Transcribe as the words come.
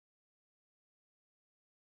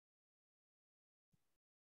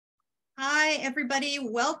Hi, everybody.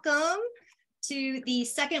 Welcome to the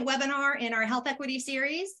second webinar in our health equity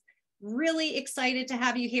series. Really excited to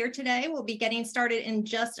have you here today. We'll be getting started in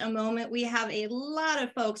just a moment. We have a lot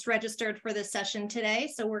of folks registered for this session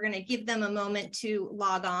today, so we're going to give them a moment to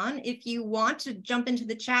log on. If you want to jump into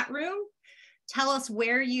the chat room, tell us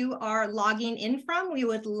where you are logging in from. We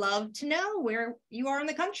would love to know where you are in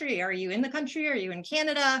the country. Are you in the country? Are you in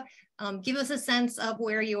Canada? Give us a sense of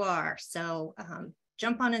where you are. So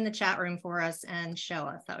jump on in the chat room for us and show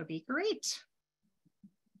us. That would be great.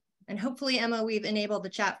 And hopefully, Emma, we've enabled the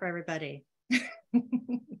chat for everybody.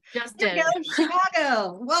 Just did.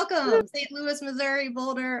 Chicago, welcome. St. Louis, Missouri,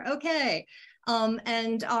 Boulder. Okay.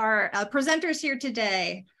 And our presenters here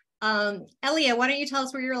today. Elia, why don't you tell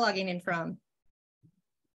us where you're logging in from?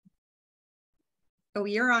 Oh,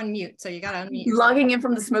 you're on mute, so you got to unmute yourself. Logging in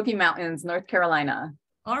from the Smoky Mountains, North Carolina.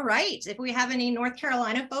 All right. If we have any North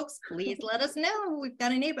Carolina folks, please let us know. We've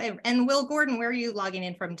got a neighbor. And Will Gordon, where are you logging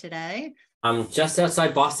in from today? I'm just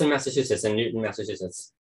outside Boston, Massachusetts, and Newton,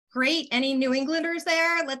 Massachusetts. Great. Any New Englanders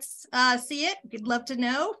there? Let's see it. We'd love to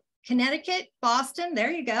know. Connecticut, Boston,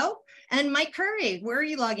 there you go. And Mike Currie, where are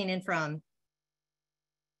you logging in from?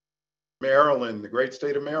 Maryland, the great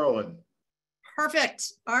state of Maryland.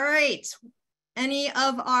 Perfect. All right. Any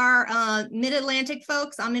of our mid-Atlantic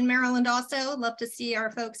folks? I'm in Maryland also. Love to see our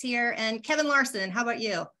folks here. And Kevin Larsen, how about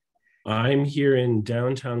you? I'm here in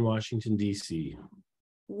downtown Washington, D.C.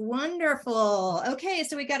 Wonderful. Okay,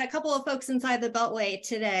 so we got a couple of folks inside the Beltway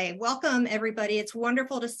today. Welcome, everybody. It's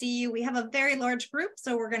wonderful to see you. We have a very large group,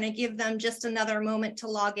 so we're going to give them just another moment to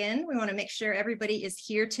log in. We want to make sure everybody is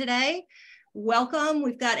here today. Welcome.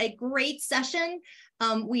 We've got a great session.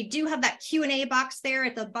 We do have that Q&A box there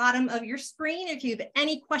at the bottom of your screen. If you have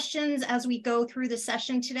any questions as we go through the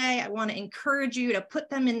session today, I want to encourage you to put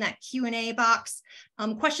them in that Q&A box.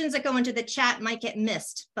 Questions that go into the chat might get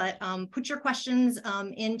missed, but put your questions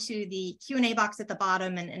into the Q&A box at the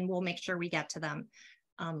bottom and we'll make sure we get to them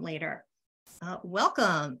later.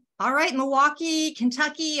 Welcome. All right, Milwaukee,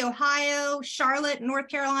 Kentucky, Ohio, Charlotte, North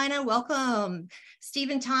Carolina, welcome.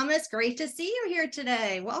 Stephen Thomas, great to see you here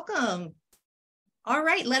today. Welcome. All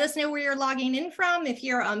right, let us know where you're logging in from. If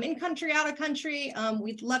you're in country, out of country,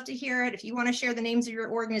 we'd love to hear it. If you want to share the names of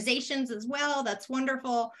your organizations as well, that's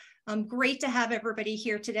wonderful. Great to have everybody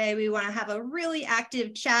here today. We want to have a really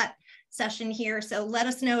active chat session here. So let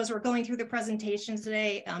us know as we're going through the presentation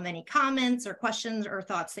today, any comments or questions or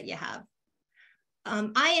thoughts that you have.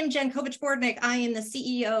 I am Jen Kovich-Bordnick. I am the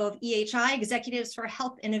CEO of EHI, Executives for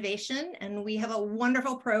Health Innovation, and we have a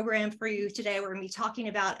wonderful program for you today. We're going to be talking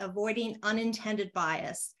about avoiding unintended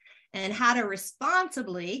bias and how to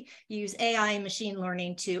responsibly use AI and machine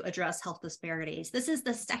learning to address health disparities. This is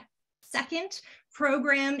the second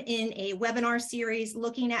program in a webinar series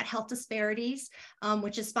looking at health disparities,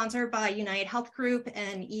 which is sponsored by UnitedHealth Group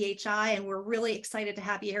and EHI, and we're really excited to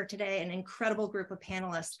have you here today, an incredible group of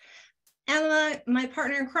panelists. Emma, my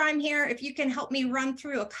partner in crime here, if you can help me run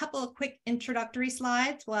through a couple of quick introductory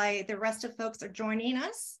slides while the rest of folks are joining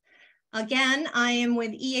us. Again, I am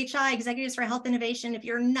with EHI, Executives for Health Innovation. If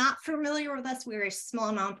you're not familiar with us, we're a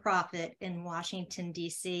small nonprofit in Washington,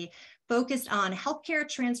 D.C., focused on healthcare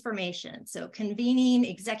transformation, so convening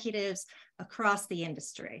executives across the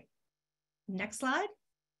industry. Next slide.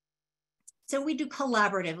 So we do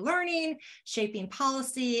collaborative learning, shaping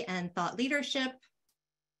policy and thought leadership.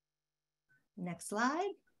 Next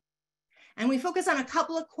slide. And we focus on a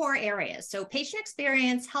couple of core areas. So patient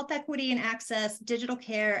experience, health equity and access, digital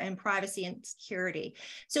care, and privacy and security.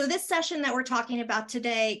 So this session that we're talking about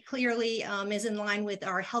today clearly is in line with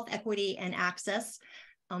our health equity and access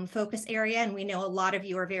focus area. And we know a lot of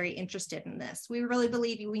you are very interested in this. We really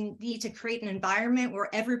believe we need to create an environment where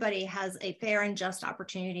everybody has a fair and just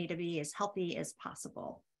opportunity to be as healthy as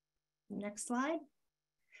possible. Next slide.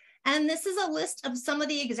 And this is a list of some of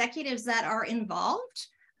the executives that are involved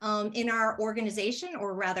in our organization,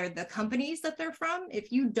 or rather the companies that they're from.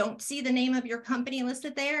 If you don't see the name of your company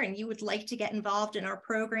listed there and you would like to get involved in our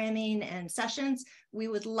programming and sessions, we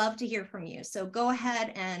would love to hear from you. So go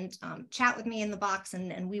ahead and chat with me in the box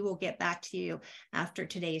and we will get back to you after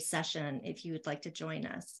today's session if you would like to join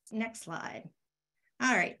us. Next slide.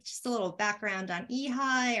 All right, just a little background on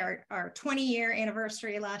EHI, our 20-year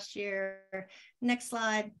anniversary last year. Next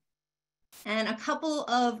slide. And a couple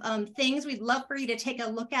of things we'd love for you to take a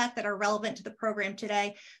look at that are relevant to the program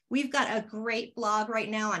today. We've got a great blog right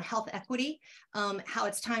now on health equity, how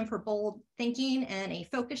it's time for bold thinking and a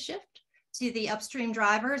focus shift to the upstream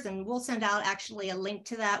drivers, and we'll send out actually a link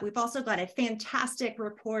to that. We've also got a fantastic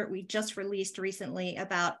report we just released recently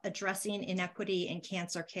about addressing inequity in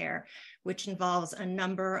cancer care, which involves a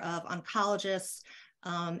number of oncologists,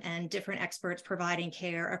 and different experts providing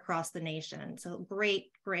care across the nation. So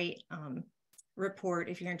great report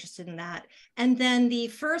if you're interested in that. And then the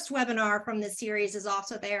first webinar from this series is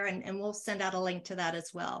also there, and we'll send out a link to that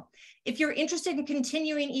as well. If you're interested in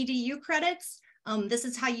continuing EDU credits, this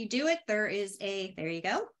is how you do it. There is there you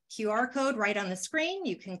go, QR code right on the screen.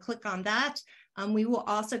 You can click on that. We will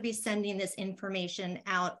also be sending this information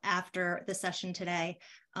out after the session today,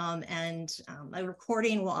 and a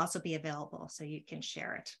recording will also be available so you can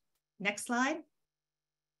share it. Next slide.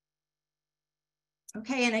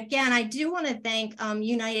 Okay, and again, I do want to thank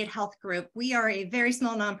UnitedHealth Group. We are a very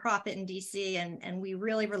small nonprofit in DC, and we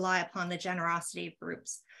really rely upon the generosity of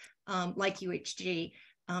groups like UHG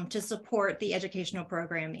to support the educational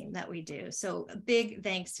programming that we do. So a big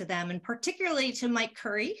thanks to them, and particularly to Mike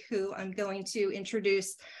Currie, who I'm going to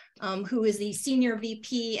introduce, who is the Senior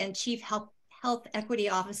VP and Chief Health Equity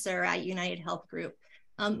Officer at UnitedHealth Group.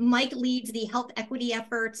 Mike leads the health equity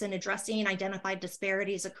efforts in addressing identified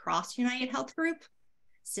disparities across UnitedHealth Group.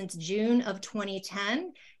 Since June of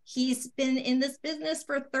 2010, he's been in this business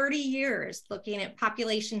for 30 years, looking at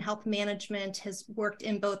population health management, has worked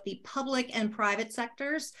in both the public and private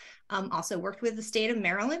sectors, also worked with the state of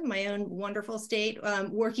Maryland, my own wonderful state,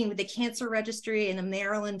 working with the Cancer Registry and the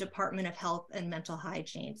Maryland Department of Health and Mental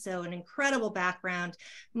Hygiene. So an incredible background.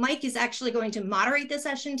 Mike is actually going to moderate the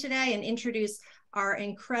session today and introduce our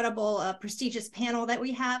incredible prestigious panel that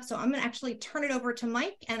we have. So I'm gonna actually turn it over to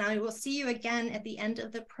Mike, and I will see you again at the end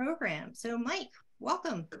of the program. So Mike,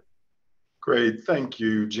 welcome. Great, thank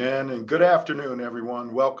you, Jen, and good afternoon,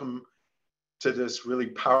 everyone. Welcome to this really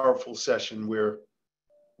powerful session where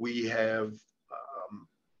we have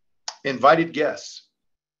invited guests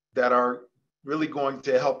that are really going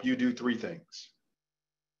to help you do three things.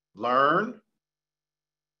 Learn,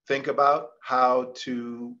 think about how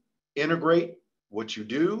to integrate what you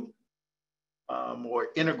do, or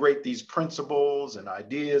integrate these principles and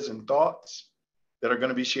ideas and thoughts that are going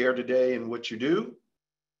to be shared today in what you do.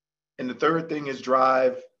 And the third thing is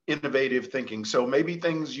drive innovative thinking. So maybe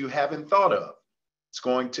things you haven't thought of. It's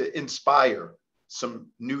going to inspire some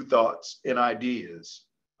new thoughts and ideas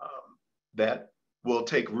that will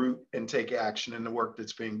take root and take action in the work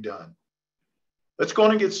that's being done. Let's go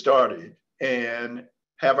on and get started and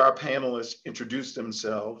have our panelists introduce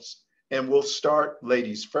themselves. And we'll start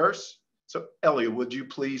ladies first. So Elliot, would you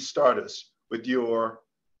please start us with your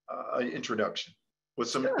introduction, with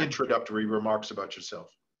some introductory remarks about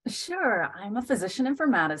yourself? Sure. I'm a physician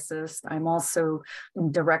informaticist. I'm also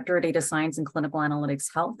Director of Data Science and Clinical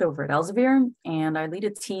Analytics Health over at Elsevier, and I lead a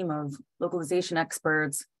team of localization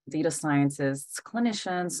experts, data scientists,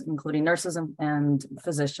 clinicians, including nurses and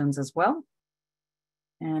physicians as well.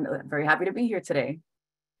 And I'm very happy to be here today.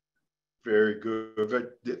 Very good.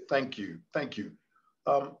 Thank you. Thank you.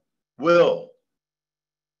 Will,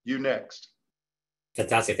 you next.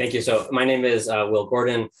 Fantastic. Thank you. So my name is Will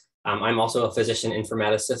Gordon. I'm also a physician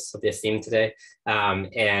informaticist of the theme today,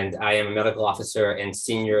 and I am a medical officer and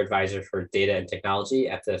senior advisor for data and technology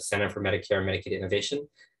at the Center for Medicare and Medicaid Innovation.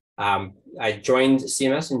 I joined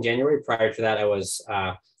CMS in January. Prior to that, I was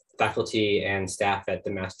faculty and staff at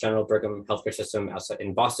the Mass General Brigham Healthcare System outside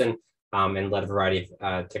in Boston, and led a variety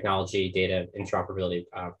of technology, data, interoperability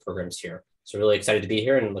programs here. So really excited to be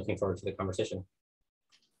here and looking forward to the conversation.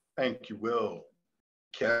 Thank you, Will.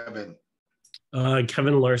 Kevin.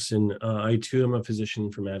 Kevin Larsen. I too am a physician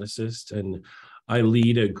informaticist, and I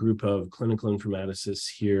lead a group of clinical informaticists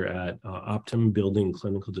here at Optum, building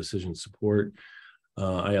clinical decision support.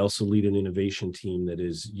 I also lead an innovation team that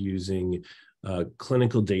is using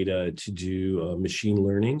clinical data to do machine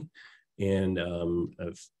learning and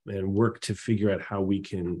work to figure out how we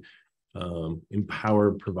can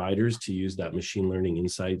empower providers to use that machine learning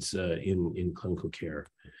insights in clinical care.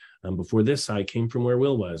 Before this, I came from where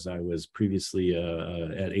Will was. I was previously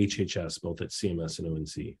at HHS, both at CMS and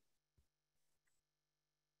ONC.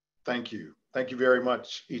 Thank you. Thank you very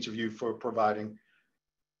much, each of you, for providing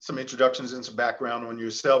some introductions and some background on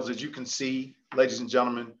yourselves. As you can see, ladies and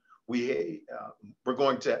gentlemen, we're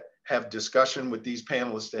going to have discussion with these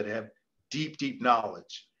panelists that have deep, deep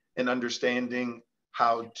knowledge and understanding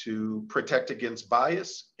how to protect against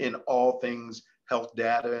bias in all things health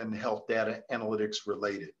data and health data analytics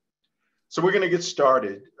related. So we're going to get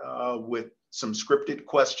started with some scripted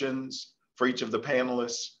questions for each of the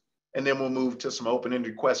panelists, and then we'll move to some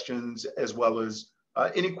open-ended questions, as well as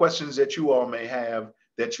any questions that you all may have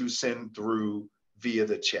that you send through via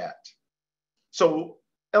the chat. So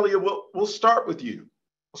Elliot, we'll start with you.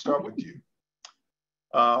 We'll start with you.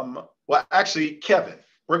 Well, actually, Kevin,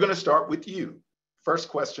 we're going to start with you. First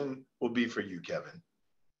question will be for you, Kevin.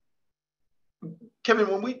 Kevin,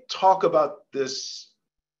 when we talk about this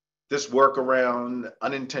this work around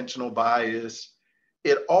unintentional bias,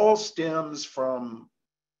 it all stems from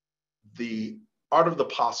the art of the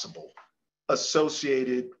possible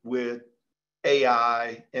associated with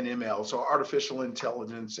AI and ML, so artificial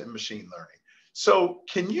intelligence and machine learning. So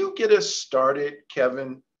can you get us started,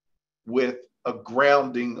 Kevin, with a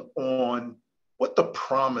grounding on what the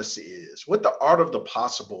promise is, what the art of the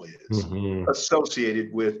possible is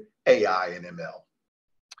associated with AI and ML?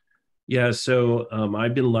 Yeah, so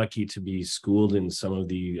I've been lucky to be schooled in some of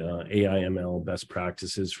the AI ML best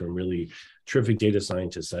practices from really terrific data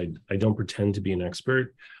scientists. I don't pretend to be an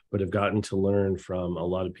expert, but have gotten to learn from a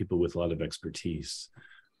lot of people with a lot of expertise.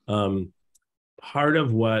 Part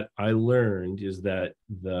of what I learned is that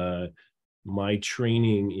my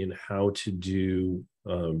training in how to do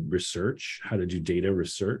research, how to do data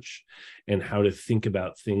research, and how to think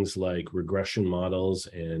about things like regression models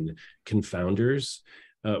and confounders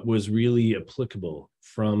was really applicable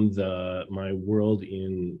from my world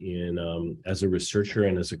in as a researcher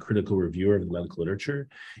and as a critical reviewer of the medical literature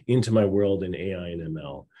into my world in AI and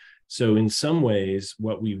ML. So in some ways,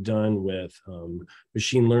 what we've done with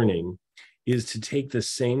machine learning is to take the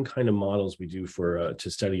same kind of models we do for to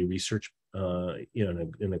study research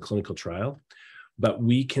in a clinical trial, but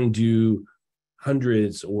we can do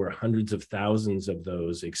hundreds of thousands of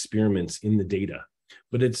those experiments in the data.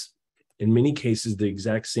 But it's in many cases the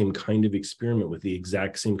exact same kind of experiment with the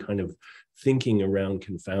exact same kind of thinking around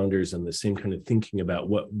confounders and the same kind of thinking about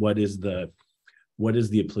what is the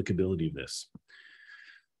applicability of this.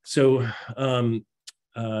 So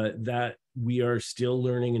that we are still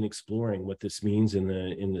learning and exploring what this means in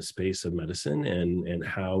the space of medicine and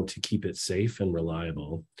how to keep it safe and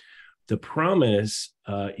reliable. The promise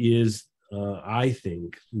is, I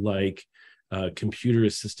think, like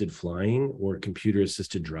computer-assisted flying or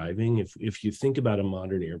computer-assisted driving. If you think about a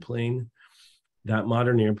modern airplane, that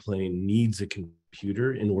modern airplane needs a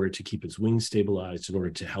computer in order to keep its wings stabilized, in order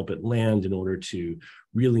to help it land, in order to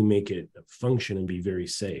really make it function and be very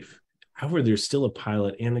safe. However, there's still a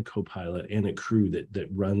pilot and a co-pilot and a crew that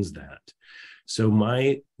runs that. So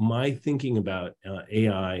my thinking about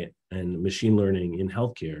AI and machine learning in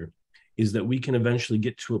healthcare is that we can eventually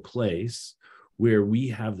get to a place where we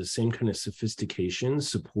have the same kind of sophistication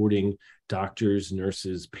supporting doctors,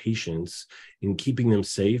 nurses, patients in keeping them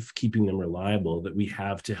safe, keeping them reliable, that we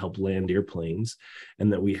have to help land airplanes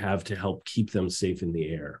and that we have to help keep them safe in the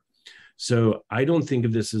air. So I don't think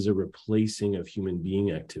of this as a replacing of human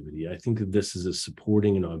being activity. I think of this as a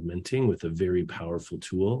supporting and augmenting with a very powerful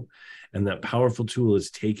tool. And that powerful tool is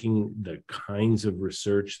taking the kinds of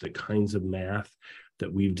research, the kinds of math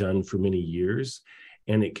that we've done for many years,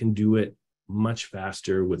 and it can do it much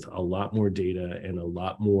faster with a lot more data and a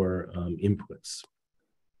lot more inputs.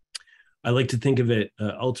 I like to think of it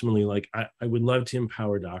ultimately like I would love to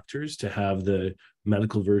empower doctors to have the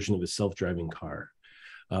medical version of a self-driving car.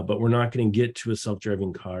 But we're not going to get to a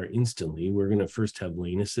self-driving car instantly. We're going to first have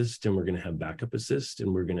lane assist, and we're going to have backup assist,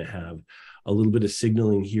 and we're going to have a little bit of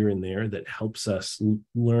signaling here and there that helps us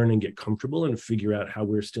learn and get comfortable and figure out how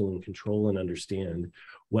we're still in control and understand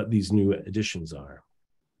what these new additions are.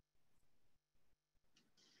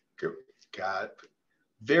 Got it.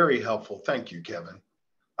 Very helpful. Thank you, Kevin.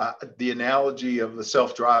 The analogy of the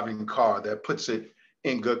self-driving car, that puts it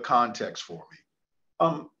in good context for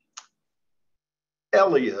me.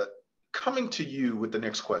 Elliot, coming to you with the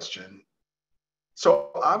next question.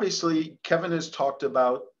 So obviously, Kevin has talked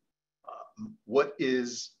about what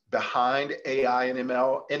is behind AI and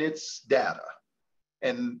ML, and it's data.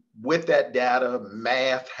 And with that data,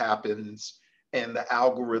 math happens and the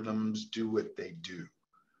algorithms do what they do.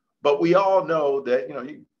 But we all know that,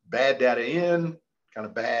 bad data in, kind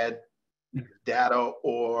of bad data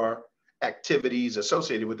or activities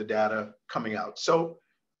associated with the data coming out. So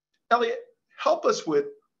Elliot, help us with,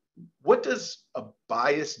 what does a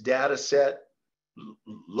biased data set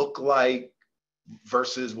look like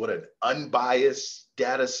versus what an unbiased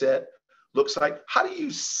data set looks like? How do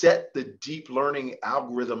you set the deep learning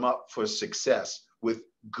algorithm up for success with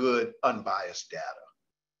good unbiased data?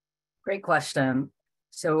 Great question.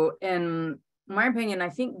 So in my opinion, I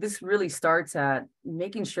think this really starts at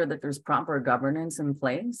making sure that there's proper governance in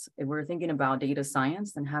place. If we're thinking about data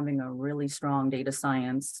science, then having a really strong data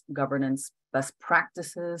science governance, best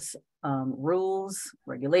practices, rules,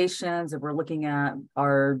 regulations. If we're looking at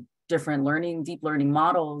our different deep learning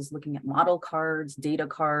models, looking at model cards, data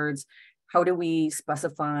cards, how do we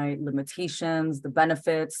specify limitations, the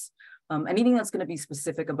benefits, anything that's going to be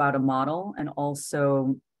specific about a model, and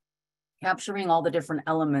also capturing all the different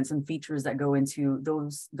elements and features that go into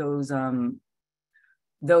those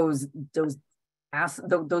ask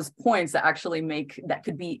those points that actually that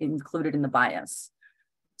could be included in the bias.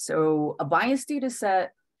 So a biased data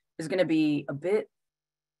set is going to be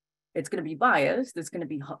it's going to be biased.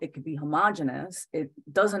 It could be homogeneous. It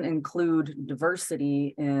doesn't include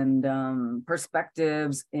diversity in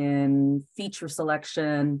perspectives, in feature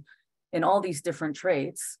selection, in all these different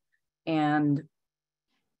traits. And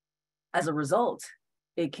as a result,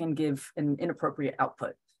 it can give an inappropriate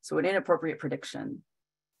output. So an inappropriate prediction.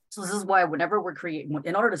 So this is why whenever we're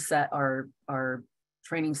in order to set our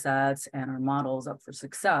training sets and our models up for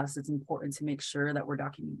success, it's important to make sure that we're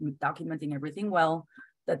documenting everything well,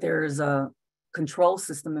 that there's a control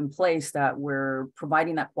system in place, that we're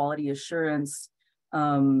providing that quality assurance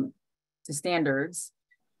to standards,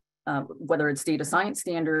 whether it's data science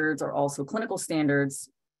standards or also clinical standards.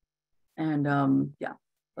 And yeah,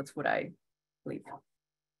 that's what I believe.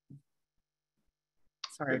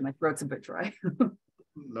 Sorry, my throat's a bit dry.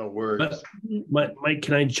 No worries. Mike,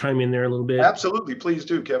 can I chime in there a little bit? Absolutely, please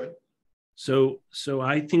do, Kevin. So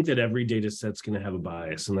I think that every data set's going to have a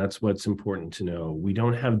bias, and that's what's important to know. We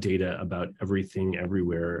don't have data about everything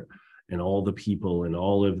everywhere and all the people and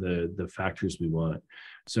all of the factors we want.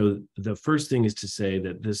 So the first thing is to say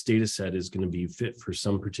that this data set is going to be fit for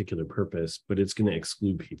some particular purpose, but it's going to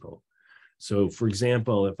exclude people. So for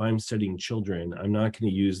example, if I'm studying children, I'm not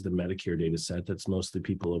going to use the Medicare data set. That's mostly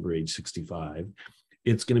people over age 65.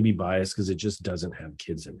 It's going to be biased because it just doesn't have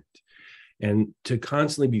kids in it. And to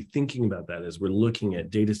constantly be thinking about that as we're looking at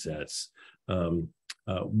data sets,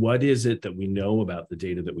 what is it that we know about the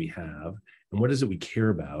data that we have, and what is it we care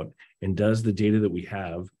about? And does the data that we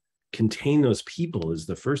have contain those people is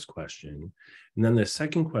the first question. And then the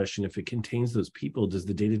second question, if it contains those people, does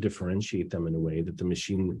the data differentiate them in a way that the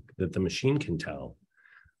machine can tell?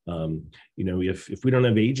 If we don't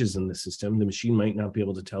have ages in the system, the machine might not be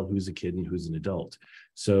able to tell who's a kid and who's an adult.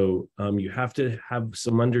 So you have to have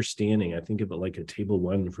some understanding. I think of it like a table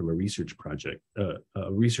one from a research project,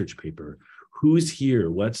 a research paper. Who's here?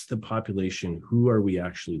 What's the population? Who are we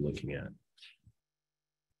actually looking at?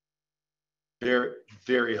 Very,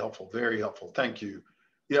 very helpful. Very helpful. Thank you.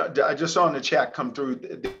 Yeah, I just saw in the chat come through.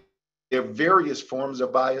 There are various forms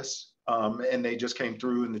of bias. And they just came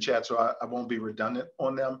through in the chat, so I won't be redundant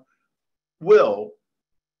on them. Will,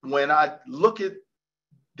 when I look at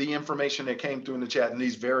the information that came through in the chat and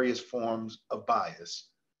these various forms of bias,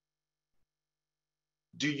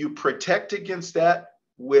 do you protect against that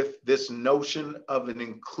with this notion of an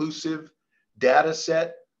inclusive data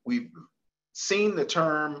set? We've seen the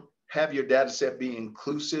term, have your data set be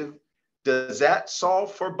inclusive. Does that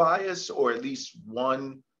solve for bias, or at least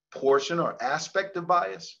one portion or aspect of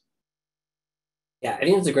bias? Yeah, I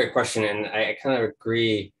think it's a great question, and I kind of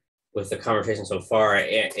agree with the conversation so far.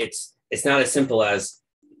 It's not as simple as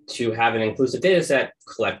to have an inclusive data set,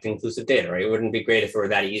 collect inclusive data, right? It wouldn't be great if it were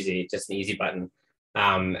that easy, just an easy button.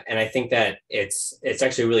 And I think that it's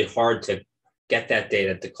actually really hard to get that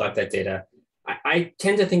data, to collect that data. I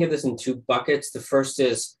tend to think of this in two buckets. The first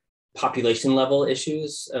is population level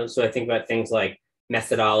issues. So I think about things like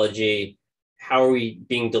methodology. How are we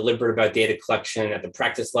being deliberate about data collection at the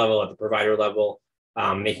practice level, at the provider level?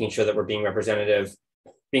 Making sure that we're being representative,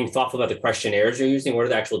 being thoughtful about the questionnaires you're using. What are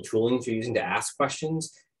the actual toolings you're using to ask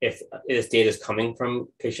questions? If this data is coming from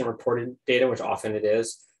patient-reported data, which often it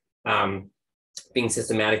is, being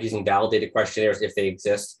systematic using validated questionnaires if they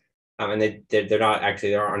exist. And there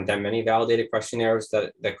aren't that many validated questionnaires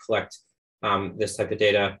that collect this type of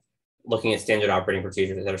data, looking at standard operating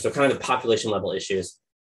procedures, et cetera. So kind of the population level issues.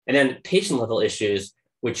 And then patient level issues,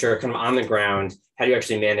 which are kind of on the ground. How do you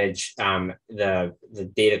actually manage the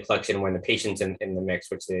data collection when the patient's in the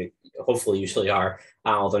mix, which they hopefully usually are,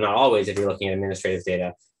 although not always if you're looking at administrative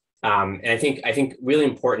data. And I think really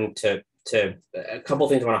important to a couple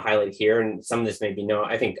of things I want to highlight here, and some of this may be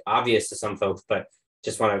I think obvious to some folks, but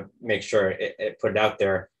just want to make sure it put it out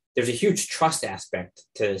there. There's a huge trust aspect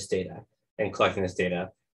to this data and collecting this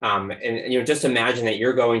data. And just imagine that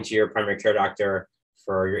you're going to your primary care doctor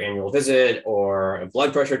for your annual visit or a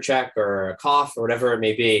blood pressure check or a cough or whatever it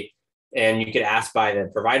may be. And you get asked by the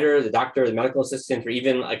provider, the doctor, the medical assistant, or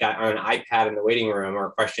even like on an iPad in the waiting room or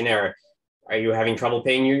a questionnaire, are you having trouble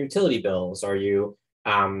paying your utility bills? Are you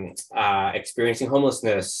experiencing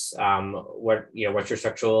homelessness? What's your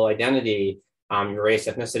sexual identity, your race,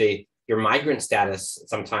 ethnicity, your migrant status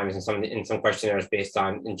sometimes in some questionnaires based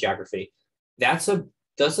on geography. That's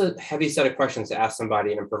a heavy set of questions to ask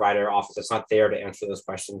somebody in a provider office that's not there to answer those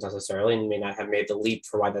questions necessarily, and may not have made the leap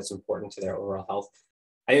for why that's important to their overall health.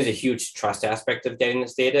 I think there's a huge trust aspect of getting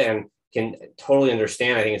this data, and can totally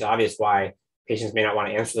understand. I think it's obvious why patients may not want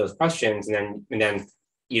to answer those questions, and then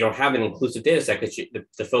you don't have an inclusive data set because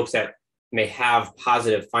the folks that may have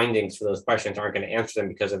positive findings for those questions aren't going to answer them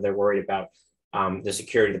because they're worried about the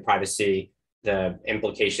security, the privacy, the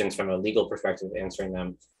implications from a legal perspective of answering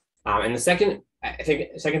them. And the second thing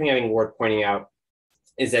I think worth pointing out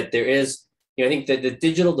is that there is, I think that the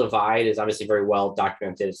digital divide is obviously very well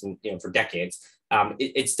documented and, for decades.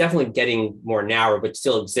 It's definitely getting more narrow, but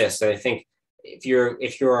still exists. And I think if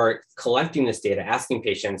you're collecting this data, asking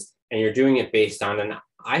patients, and you're doing it based on an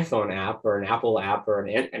iPhone app or an Apple app or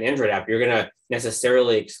an Android app, you're going to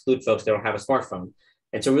necessarily exclude folks that don't have a smartphone.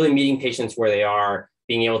 And so really meeting patients where they are,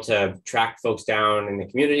 being able to track folks down in the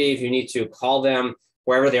community, if you need to call them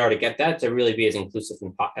wherever they are to get that, to really be as inclusive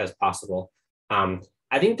as possible.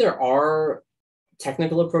 I think there are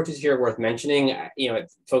technical approaches here worth mentioning.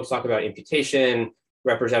 Folks talk about imputation,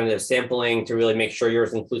 representative sampling to really make sure you're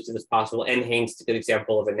as inclusive as possible. NHANES is a good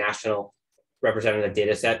example of a national representative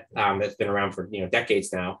data set that's been around for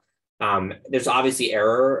decades now. There's obviously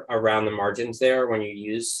error around the margins there when you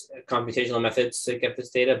use computational methods to get this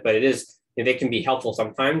data, but they can be helpful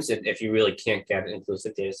sometimes if you really can't get an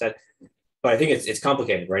inclusive data set. But I think it's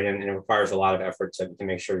complicated, right? And it requires a lot of effort to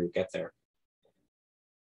make sure you get there.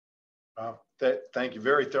 Thank you.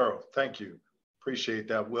 Very thorough. Thank you. Appreciate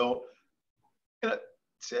that, Will.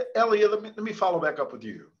 Elliot, let me follow back up with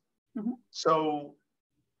you. Mm-hmm. So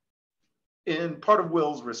in part of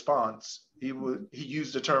Will's response, he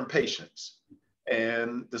used the term patients,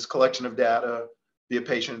 and this collection of data via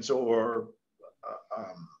patients or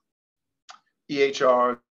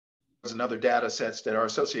EHRs and other data sets that are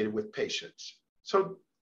associated with patients. So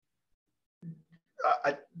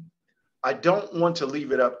I don't want to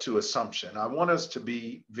leave it up to assumption. I want us to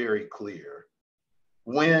be very clear.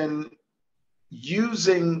 When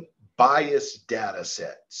using biased data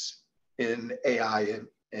sets in AI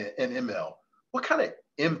and ML, what kind of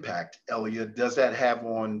impact, Elliot, does that have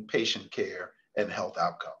on patient care and health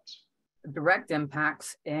outcomes? Direct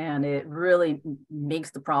impacts, and it really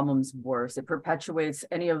makes the problems worse. It perpetuates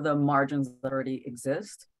any of the margins that already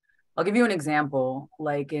exist. I'll give you an example.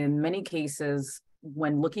 Like in many cases,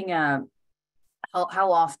 when looking at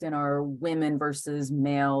how often are women versus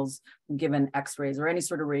males given x-rays or any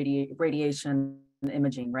sort of radiation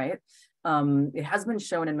imaging, right? It has been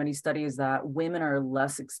shown in many studies that women are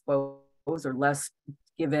less exposed or less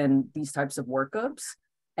given these types of workups,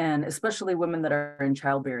 and especially women that are in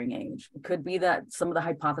childbearing age. It could be that some of the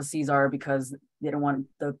hypotheses are because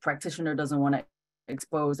the practitioner doesn't want to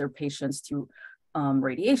expose their patients to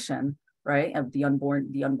radiation, right, of the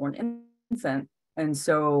unborn infant. And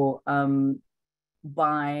so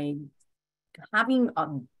by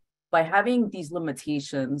having these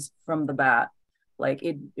limitations from the bat, like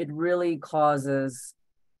it really causes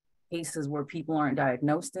cases where people aren't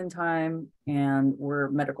diagnosed in time and where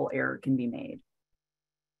medical error can be made,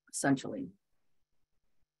 essentially.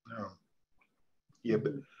 Yeah,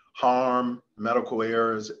 but harm, medical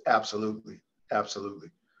errors, absolutely.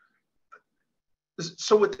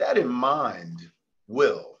 So with that in mind,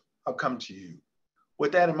 Will, I'll come to you.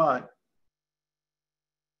 With that in mind,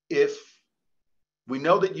 if we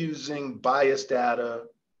know that using biased data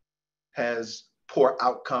has poor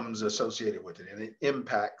outcomes associated with it and it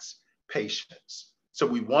impacts patients, so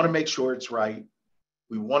we want to make sure it's right.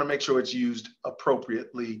 We want to make sure it's used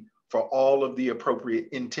appropriately for all of the appropriate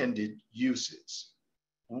intended uses.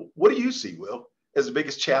 What do you see, Will, as the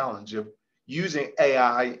biggest challenge of using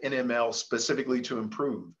AI and ML specifically to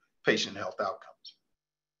improve patient health outcomes?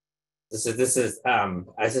 This is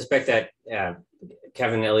I suspect that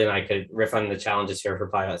Kevin, Ellie, and I could riff on the challenges here for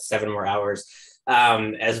probably about 7 more hours,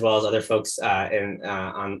 as well as other folks on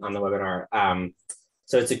the webinar.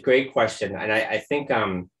 So it's a great question. And I think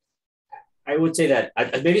I would say that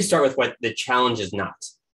I'd maybe start with what the challenge is not.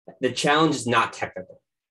 The challenge is not technical.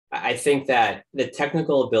 I think that the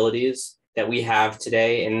technical abilities that we have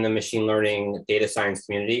today in the machine learning data science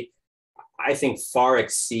community, I think far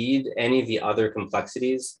exceed any of the other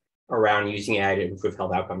complexities around using AI to improve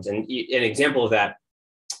health outcomes. And an example of that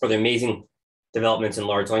are the amazing developments in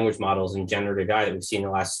large language models and generative AI that we've seen in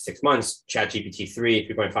the last 6 months, ChatGPT 3,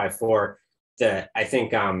 3.5, 4. I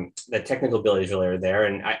think the technical abilities really are there.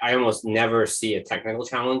 And I almost never see a technical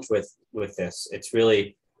challenge with this. It's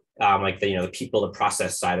really like the people, the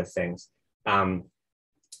process side of things.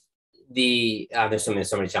 There's so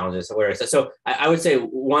many challenges. So I would say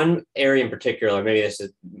one area in particular, maybe this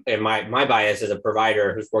is my bias as a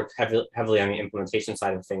provider who's worked heavily on the implementation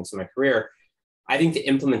side of things in my career. I think the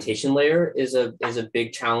implementation layer is a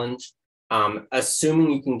big challenge.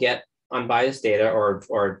 Assuming you can get unbiased data,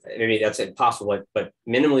 or maybe that's impossible, but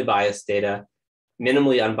minimally biased data,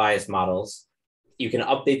 minimally unbiased models, you can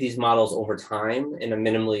update these models over time in a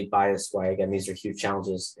minimally biased way. Again, these are huge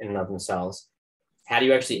challenges in and of themselves. How do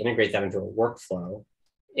you actually integrate that into a workflow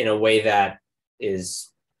in a way that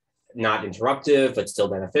is not interruptive, but still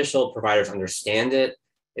beneficial? Providers understand it,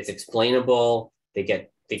 it's explainable, they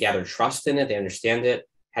gather trust in it, they understand it.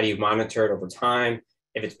 How do you monitor it over time?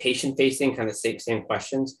 If it's patient-facing, kind of same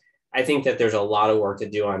questions. I think that there's a lot of work to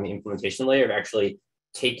do on the implementation layer of actually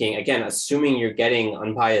taking, again, assuming you're getting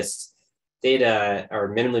unbiased data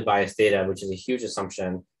or minimally biased data, which is a huge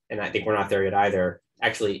assumption, and I think we're not there yet either.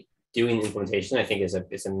 Actually doing the implementation, I think,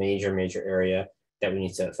 is a major area that we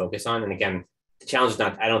need to focus on. And again, the challenge is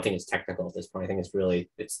not, I don't think it's technical at this point. I think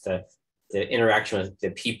it's the interaction with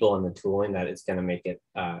the people and the tooling that is going to make it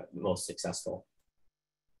most successful.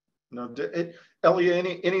 No, Elia,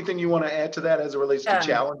 anything you want to add to that as it relates to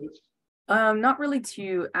challenges? Not really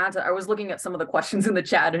to add to, I was looking at some of the questions in the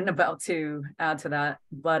chat and about to add to that,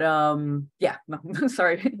 but yeah,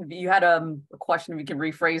 sorry, if you had a question, we can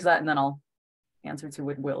rephrase that and then I'll answer to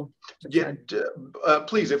what Will. Yeah,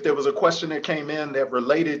 please, if there was a question that came in that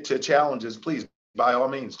related to challenges, please, by all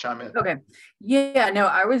means, chime in. Okay. Yeah, no,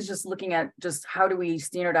 I was just looking at just how do we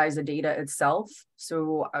standardize the data itself.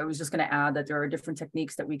 So I was just going to add that there are different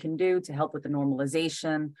techniques that we can do to help with the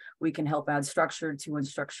normalization. We can help add structured to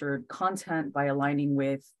unstructured content by aligning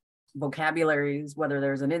with vocabularies, whether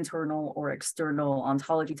there's an internal or external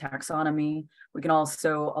ontology taxonomy. We can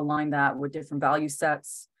also align that with different value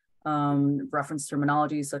sets, reference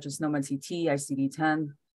terminologies such as NOMA-TT, ICD-10,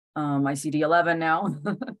 ICD-11 now,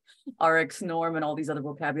 RX norm, and all these other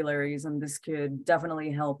vocabularies. And this could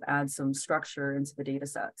definitely help add some structure into the data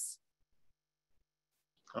sets.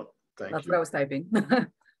 Oh, thank That's you. what I was typing.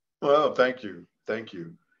 Well, thank you. Thank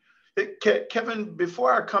you. Kevin,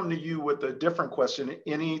 before I come to you with a different question,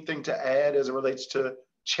 anything to add as it relates to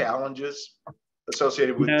challenges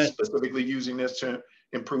associated with specifically using this to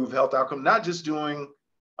improve health outcome, not just doing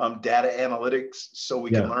data analytics so we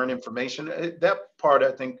can learn information. That part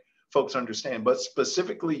I think folks understand, but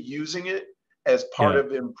specifically using it as part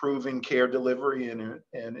of improving care delivery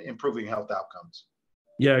and improving health outcomes.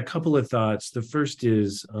 Yeah, a couple of thoughts. The first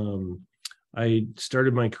is I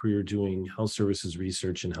started my career doing health services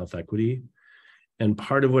research and health equity. And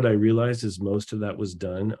part of what I realized is most of that was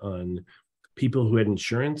done on people who had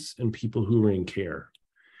insurance and people who were in care.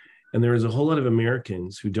 And there is a whole lot of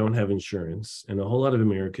Americans who don't have insurance and a whole lot of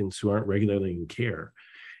Americans who aren't regularly in care.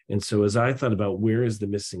 And so as I thought about where is the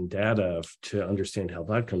missing data to understand health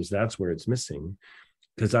outcomes, that's where it's missing,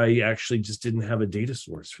 because I actually just didn't have a data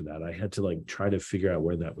source for that. I had to try to figure out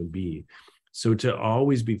where that would be. So to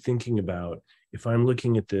always be thinking about, if I'm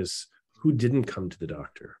looking at this, who didn't come to the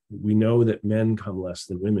doctor? We know that men come less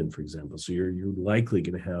than women, for example. So you're likely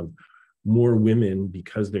going to have more women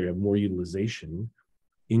because they have more utilization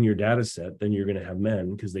in your data set than you're going to have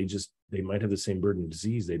men, because they might have the same burden of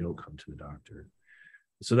disease. They don't come to the doctor.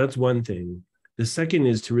 So that's one thing. The second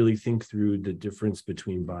is to really think through the difference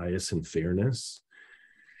between bias and fairness.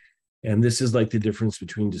 And this is like the difference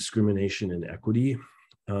between discrimination and equity.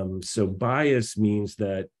 So bias means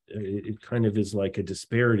that it kind of is like a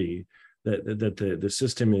disparity, that the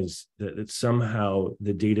system is, that somehow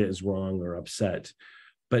the data is wrong or upset.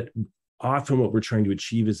 But often what we're trying to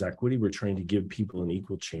achieve is equity. We're trying to give people an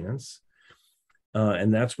equal chance.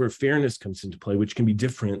 And that's where fairness comes into play, which can be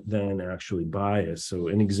different than actually bias. So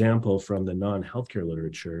an example from the non-healthcare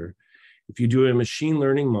literature, if you do a machine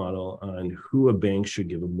learning model on who a bank should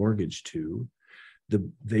give a mortgage to,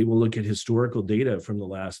 they will look at historical data from the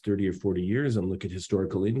last 30 or 40 years and look at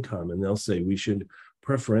historical income. And they'll say we should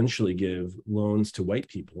preferentially give loans to white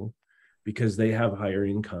people because they have higher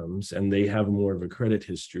incomes and they have more of a credit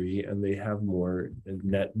history and they have more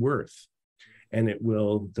net worth. And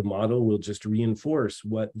the model will just reinforce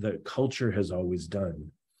what the culture has always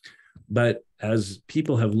done. But as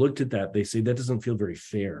people have looked at that, they say that doesn't feel very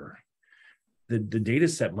fair. The data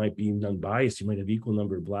set might be unbiased. You might have equal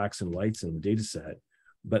number of blacks and whites in the data set,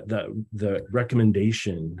 but the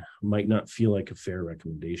recommendation might not feel like a fair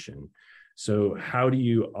recommendation. So how do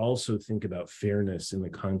you also think about fairness in the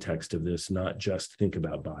context of this, not just think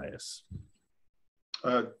about bias?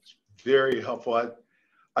 Very helpful.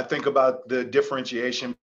 I think about the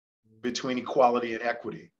differentiation between equality and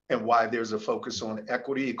equity and why there's a focus on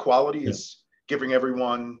equity. Equality is giving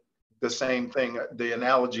everyone the same thing. The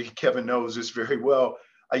analogy Kevin knows this very well.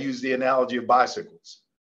 I use the analogy of bicycles.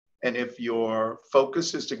 And if your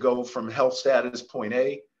focus is to go from health status point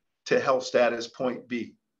A to health status point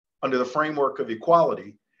B, under the framework of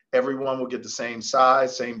equality, everyone will get the same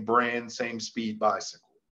size, same brand, same speed bicycle.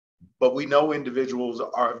 But we know individuals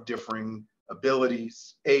are of differing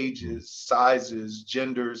abilities, ages, sizes,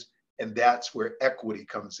 genders, And that's where equity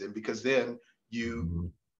comes in, because then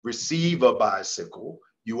you receive a bicycle,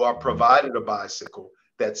 you are provided a bicycle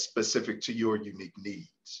that's specific to your unique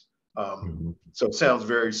needs. So it sounds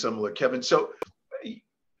very similar, Kevin. So,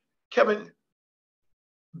 Kevin,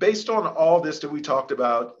 based on all this that we talked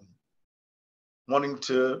about, wanting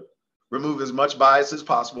to remove as much bias as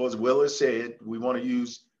possible, as Will has said, we want to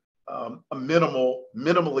use a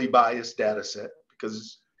minimally biased data set, because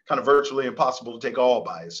it's kind of virtually impossible to take all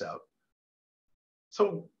bias out.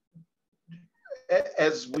 So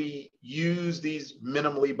as we use these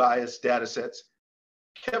minimally biased data sets,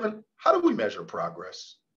 Kevin, how do we measure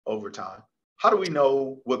progress over time? How do we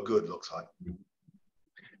know what good looks like?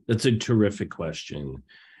 That's a terrific question.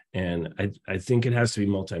 And I think it has to be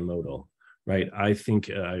multimodal, right? I think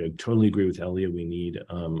I totally agree with Elliot. We need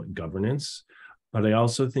governance, but I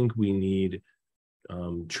also think we need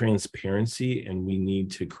transparency, and we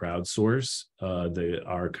need to crowdsource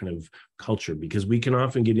our kind of culture, because we can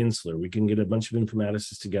often get insular. We can get a bunch of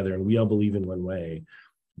informaticists together and we all believe in one way,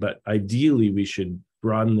 but ideally we should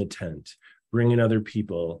broaden the tent, bring in other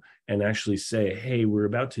people and actually say, hey, we're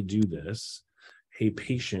about to do this. Hey,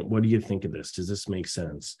 patient, what do you think of this? Does this make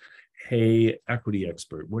sense? Hey, equity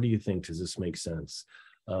expert, what do you think? Does this make sense?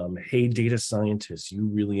 Hey, data scientists, you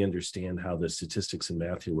really understand how the statistics and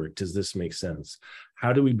math here work. Does this make sense?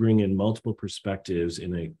 How do we bring in multiple perspectives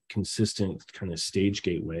in a consistent kind of stage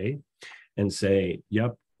gate way and say,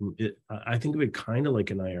 yep, I think of it kind of like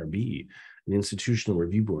an IRB, an institutional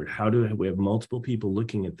review board. How do we have multiple people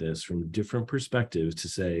looking at this from different perspectives to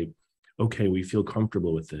say, okay, we feel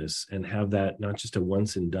comfortable with this, and have that not just a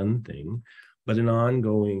once and done thing, but an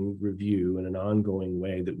ongoing review and an ongoing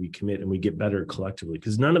way that we commit and we get better collectively,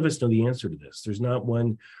 because none of us know the answer to this. There's not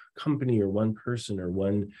one company or one person or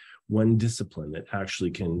one discipline that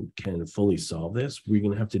actually can fully solve this. We're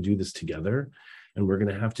going to have to do this together, and we're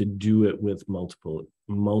going to have to do it with multiple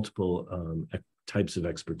types of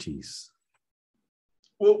expertise.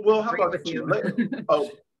 Well, how about you?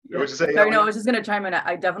 Yeah. Sorry, no, I was just going to chime in.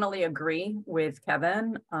 I definitely agree with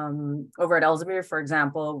Kevin. Over at Elsevier, for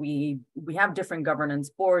example, we have different governance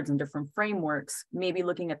boards and different frameworks, maybe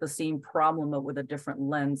looking at the same problem but with a different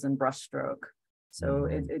lens and brushstroke. So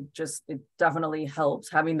it definitely helps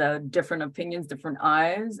having the different opinions, different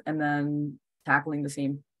eyes, and then tackling the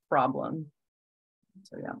same problem.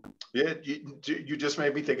 So yeah, you just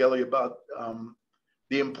made me think, Ellie, about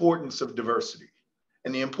the importance of diversity.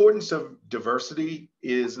 And the importance of diversity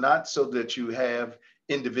is not so that you have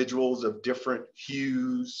individuals of different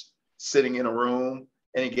hues sitting in a room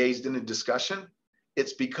and engaged in a discussion.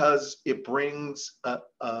 It's because it brings a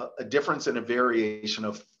difference and a variation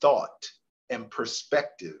of thought and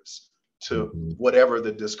perspectives to whatever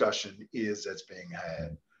the discussion is that's being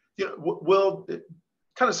had. You know, Will,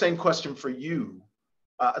 kind of same question for you.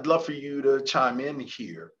 I'd love for you to chime in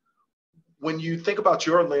here. When you think about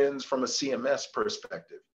your lens from a CMS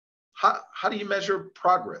perspective, how do you measure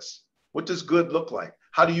progress? What does good look like?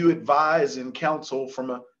 How do you advise and counsel from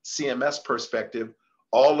a CMS perspective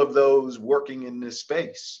all of those working in this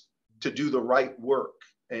space to do the right work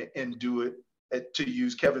and do it, to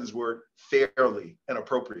use Kevin's word, fairly and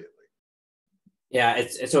appropriately? Yeah,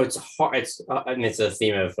 it's hard. I mean, it's a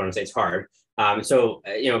theme of what I'm saying. It's hard.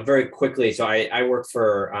 Very quickly. So I work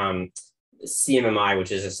for CMMI,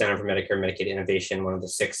 which is a Center for Medicare and Medicaid Innovation, one of the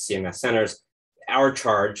 6 CMS centers. Our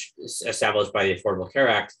charge, established by the Affordable Care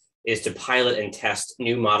Act, is to pilot and test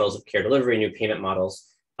new models of care delivery, new payment models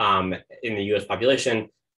in the US population,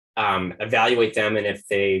 evaluate them, and if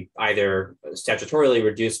they either statutorily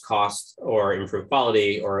reduce costs or improve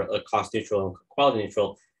quality, or cost neutral and quality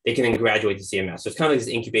neutral, they can then graduate to CMS. So it's kind of like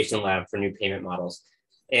this incubation lab for new payment models.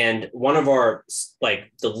 And one of our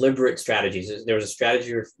deliberate strategies is there was a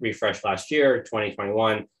strategy refresh last year,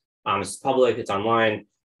 2021. It's public, it's online.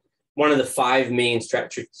 One of the 5 main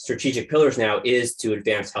strategic pillars now is to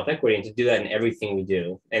advance health equity, and to do that in everything we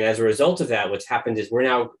do. And as a result of that, what's happened is we're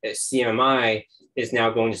now, CMMI is now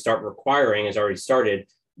going to start requiring, has already started,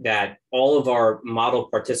 that all of our model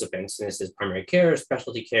participants, and this is primary care,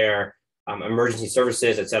 specialty care, emergency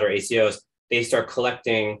services, et cetera, ACOs, they start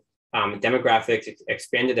collecting demographics,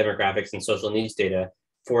 expanded demographics and social needs data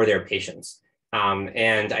for their patients.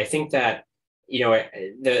 And I think that,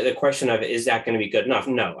 the question of, is that going to be good enough?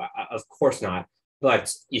 No, of course not.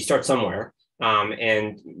 But you start somewhere,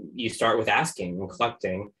 and you start with asking and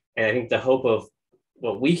collecting. And I think the hope of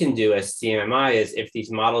what we can do as CMMI is, if these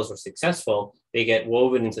models are successful, they get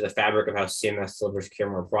woven into the fabric of how CMS delivers care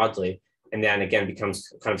more broadly. And then again, becomes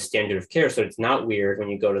kind of standard of care. So it's not weird when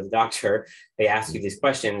you go to the doctor, they ask you these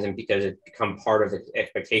questions, and because it become part of the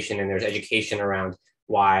expectation, and there's education around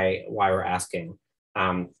why we're asking.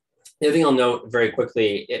 The other thing I'll note very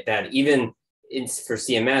quickly that even for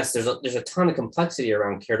CMS, there's a ton of complexity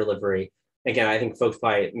around care delivery. Again, I think folks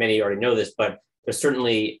many already know this, but there's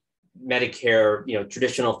certainly Medicare,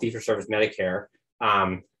 traditional fee-for-service Medicare,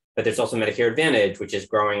 but there's also Medicare Advantage, which is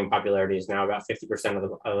growing in popularity, is now about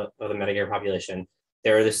 50% of the Medicare population.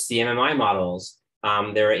 There are the CMMI models.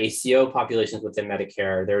 There are ACO populations within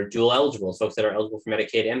Medicare. There are dual eligibles, folks that are eligible for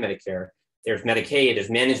Medicaid and Medicare. There's Medicaid, there's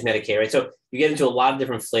managed Medicaid, right? So you get into a lot of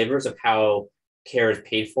different flavors of how care is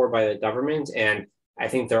paid for by the government. And I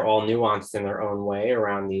think they're all nuanced in their own way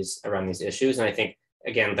around these issues. And I think,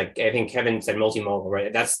 again, I think Kevin said multimodal, right?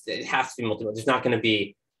 It has to be multimodal. There's not going to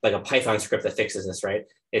be like a Python script that fixes this, right?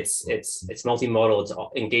 It's multimodal. It's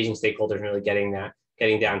engaging stakeholders and really getting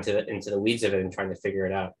down into the weeds of it and trying to figure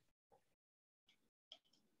it out.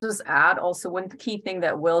 Just add also one key thing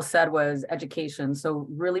that Will said was education. So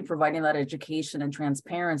really providing that education and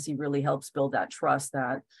transparency really helps build that trust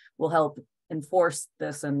that will help enforce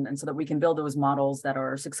this and so that we can build those models that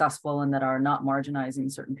are successful and that are not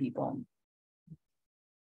marginalizing certain people.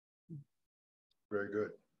 Very good.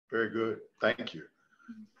 Very good. Thank you.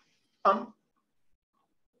 I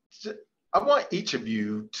want each of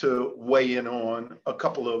you to weigh in on a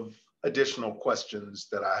couple of additional questions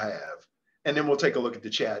that I have, and then we'll take a look at the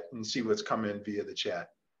chat and see what's come in via the chat.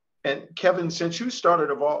 And Kevin, since you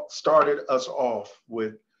started us off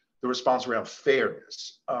with the response around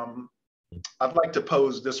fairness, I'd like to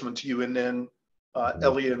pose this one to you, and then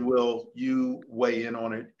Ellie and Will, you weigh in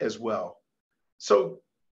on it as well. So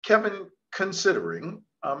Kevin, considering,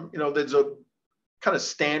 there's a kind of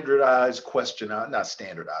standardized question, not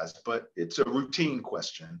standardized, but it's a routine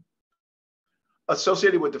question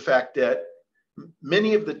associated with the fact that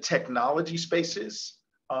many of the technology spaces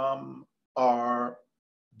do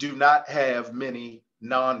not have many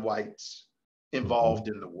non-whites involved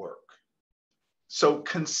in the work. So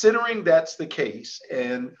considering that's the case,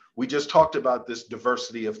 and we just talked about this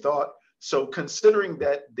diversity of thought, so considering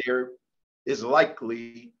that there is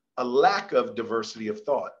likely a lack of diversity of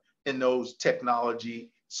thought in those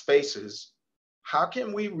technology spaces, how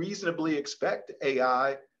can we reasonably expect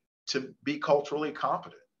AI to be culturally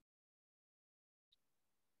competent?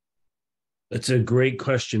 That's a great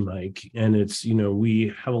question, Mike. And it's,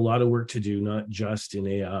 we have a lot of work to do, not just in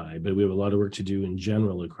AI, but we have a lot of work to do in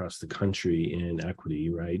general across the country in equity,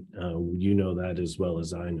 right? You know that as well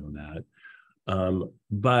as I know that.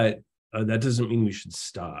 But that doesn't mean we should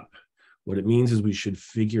stop. What it means is we should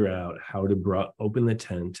figure out how to open the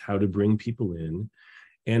tent, how to bring people in,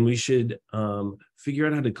 and we should figure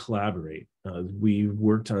out how to collaborate. We've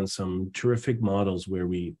worked on some terrific models where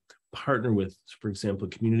we partner with, for example,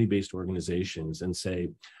 community-based organizations and say,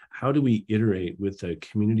 how do we iterate with a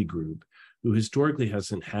community group who historically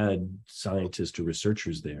hasn't had scientists or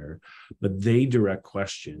researchers there, but they direct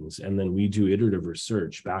questions, and then we do iterative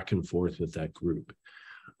research back and forth with that group.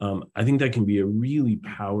 I think that can be a really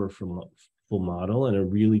powerful model and a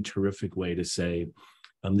really terrific way to say,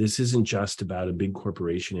 this isn't just about a big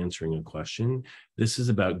corporation answering a question. This is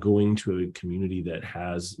about going to a community that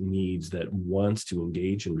has needs, that wants to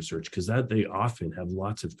engage in research, because they often have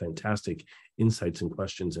lots of fantastic insights and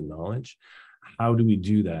questions and knowledge. How do we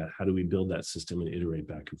do that? How do we build that system and iterate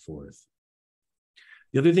back and forth?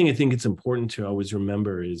 The other thing I think it's important to always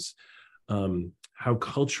remember is how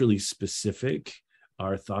culturally specific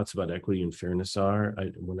our thoughts about equity and fairness are.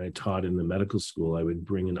 When I taught in the medical school, I would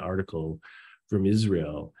bring an article from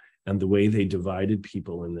Israel, and the way they divided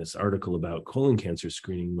people in this article about colon cancer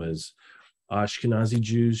screening was Ashkenazi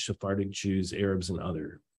Jews, Sephardic Jews, Arabs, and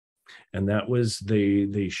other. And that was,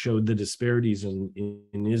 they showed the disparities in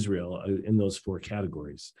Israel in those four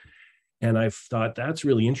categories. And I thought that's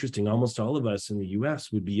really interesting. Almost all of us in the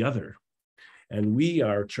US would be other. And we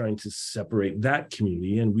are trying to separate that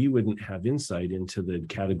community, and we wouldn't have insight into the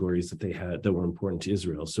categories that they had that were important to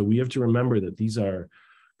Israel. So we have to remember that these are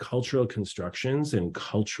cultural constructions and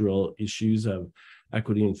cultural issues of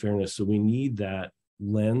equity and fairness. So we need that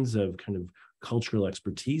lens of kind of cultural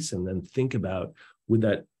expertise, and then think about, would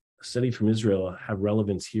that study from Israel have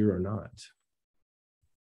relevance here or not?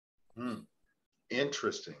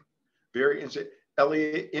 Interesting. Very interesting.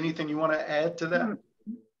 Ellie, anything you want to add to that?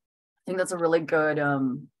 I think that's a really good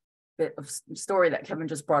bit of story that Kevin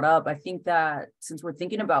just brought up. I think that since we're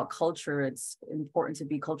thinking about culture, it's important to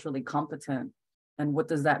be culturally competent. And what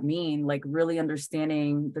does that mean? Like really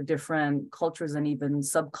understanding the different cultures and even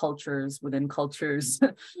subcultures within cultures,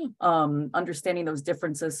 understanding those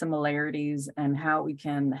differences, similarities, and how we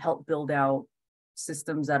can help build out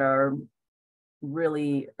systems that are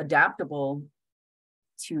really adaptable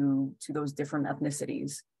to those different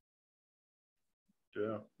ethnicities.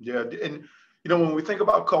 Yeah. And When we think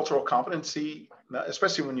about cultural competency,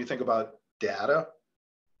 especially when you think about data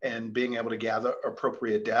and being able to gather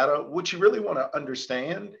appropriate data, what you really want to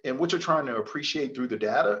understand and what you're trying to appreciate through the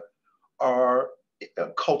data are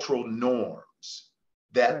cultural norms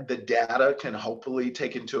that the data can hopefully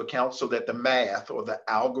take into account, so that the math or the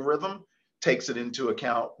algorithm takes it into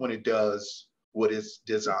account when it does what it's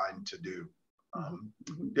designed to do.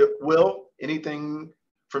 Will, anything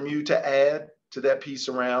from you to add to that piece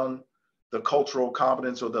around the cultural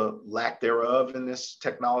competence or the lack thereof in this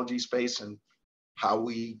technology space, and how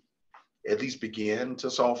we at least begin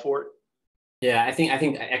to solve for it? Yeah, I think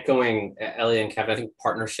echoing Elliot and Kevin, I think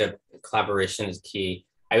partnership, collaboration is key.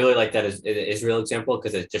 I really like that as Israel example,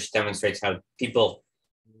 because it just demonstrates how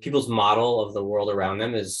people's model of the world around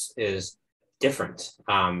them is different.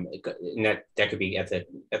 And that could be at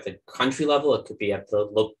the country level, it could be at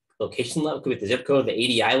the location level, it could be at the zip code,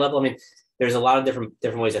 the ADI level. I mean, there's a lot of different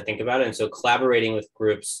ways to think about it. And so collaborating with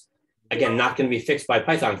groups, again, not going to be fixed by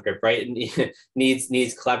Python script, right? It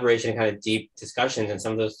needs collaboration and kind of deep discussions. And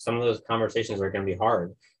some of those conversations are going to be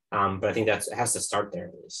hard. But I think it has to start there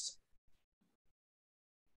at least.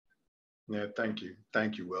 Yeah, thank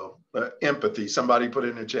you, Will. Empathy, somebody put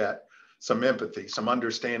in the chat, some empathy, some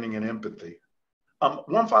understanding and empathy.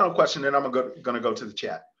 One final question, then I'm going to go to the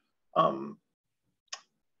chat.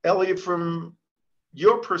 Elliot, from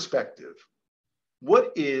your perspective,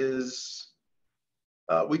 what is,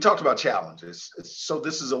 we talked about challenges, so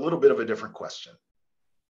this is a little bit of a different question.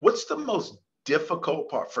 What's the most difficult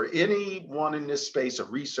part for anyone in this space, a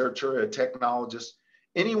researcher, a technologist,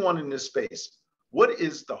 anyone in this space? What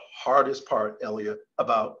is the hardest part, Elliot,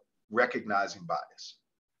 about recognizing bias?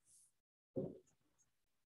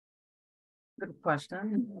 Good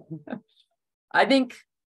question. I think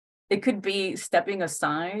it could be stepping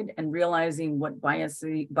aside and realizing what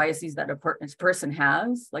biases that a person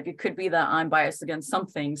has. Like, it could be that I'm biased against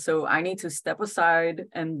something, so I need to step aside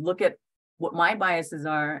and look at what my biases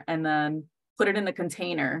are and then put it in the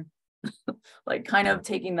container. Like, kind of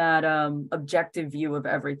taking that objective view of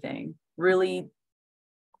everything, really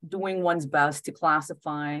doing one's best to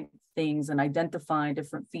classify things and identify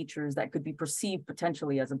different features that could be perceived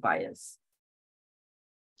potentially as a bias.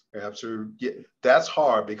 Absolutely. Yeah, that's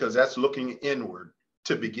hard, because that's looking inward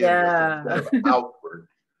to begin with, instead of outward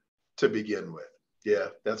to begin with. Yeah,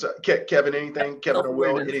 that's Kevin, anything? Kevin or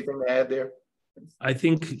Will, anything to add there? I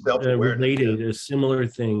think related, a similar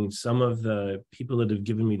thing. Some of the people that have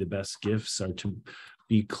given me the best gifts are to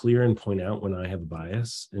be clear and point out when I have a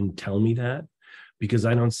bias and tell me that, because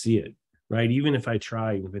I don't see it, right? Even if I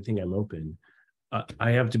try, if I think I'm open,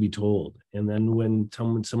 I have to be told. And then when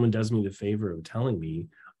someone does me the favor of telling me,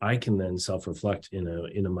 I can then self-reflect in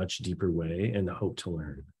a much deeper way and hope to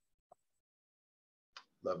learn.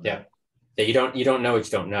 Love that. Yeah, you don't know what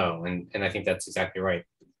you don't know, and I think that's exactly right.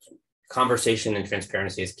 Conversation and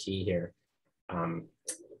transparency is key here,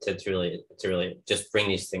 to really just bring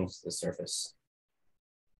these things to the surface.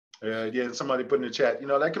 Yeah, somebody put in the chat,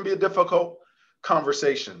 that can be a difficult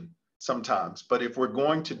conversation sometimes, but if we're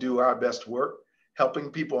going to do our best work, helping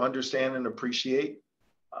people understand and appreciate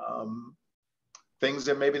things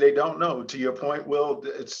that maybe they don't know. To your point, Will,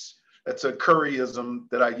 it's a Currieism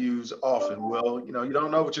that I use often. Will, you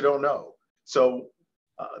don't know what you don't know. So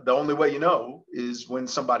the only way you know is when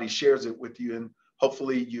somebody shares it with you, and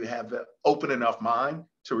hopefully you have an open enough mind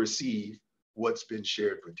to receive what's been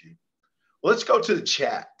shared with you. Well, let's go to the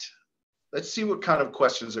chat. Let's see what kind of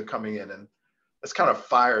questions are coming in, and let's kind of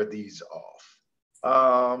fire these off.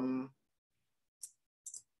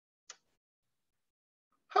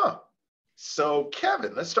 So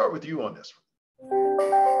Kevin, let's start with you on this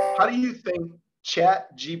one. How do you think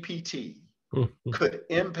ChatGPT could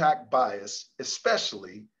impact bias,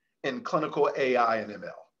 especially in clinical AI and ML?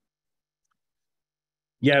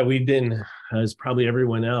 Yeah, we've been, as probably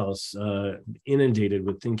everyone else, inundated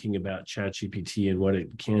with thinking about ChatGPT and what it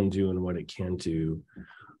can do and what it can't do.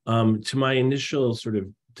 To my initial sort of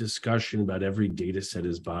discussion about every data set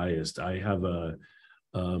is biased, I have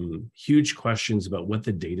huge questions about what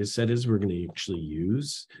the data set is we're going to actually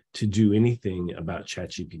use to do anything about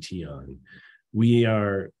ChatGPT on. We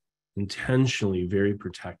are intentionally very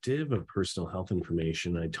protective of personal health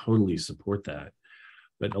information. I totally support that.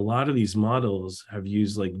 But a lot of these models have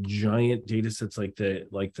used like giant data sets like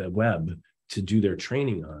the web to do their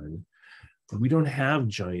training on. We don't have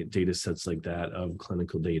giant data sets like that of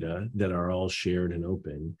clinical data that are all shared and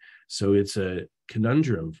open. So it's a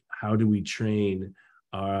conundrum. How do we train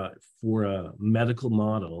for a medical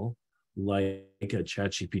model like a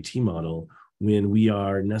ChatGPT model when we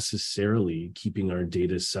are necessarily keeping our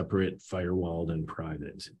data separate, firewalled, and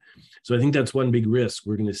private. So I think that's one big risk.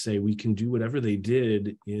 We're going to say we can do whatever they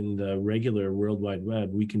did in the regular World Wide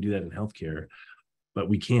Web. We can do that in healthcare, but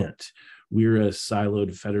we can't. We're a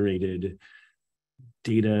siloed, federated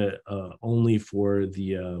data only for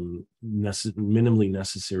the minimally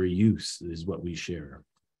necessary use is what we share.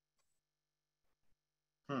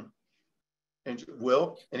 And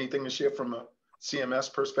Will, anything to share from a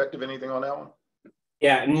CMS perspective? Anything on that one?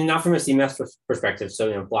 Yeah, I mean, not from a CMS perspective.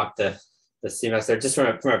 So block the CMS there. Just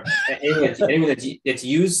from anyone that's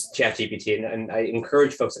used ChatGPT, and I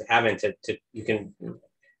encourage folks that haven't to you can.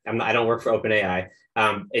 I don't work for OpenAI.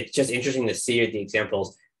 It's just interesting to see the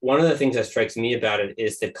examples. One of the things that strikes me about it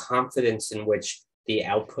is the confidence in which the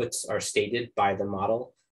outputs are stated by the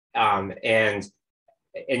model, and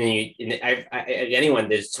then anyone,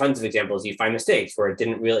 there's tons of examples. You find mistakes where it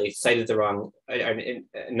didn't really cited the wrong,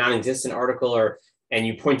 non-existent article, and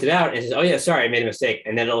you point it out and it says, oh yeah, sorry, I made a mistake.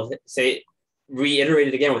 And then it'll say, reiterate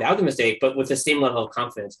it again without the mistake, but with the same level of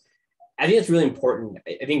confidence. I think it's really important.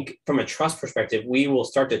 I think from a trust perspective, we will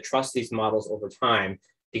start to trust these models over time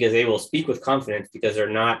because they will speak with confidence because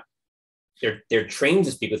they're trained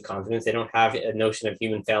to speak with confidence. They don't have a notion of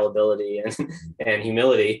human fallibility and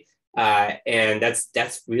humility. And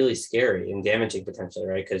that's really scary and damaging potentially,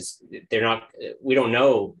 right? Because we don't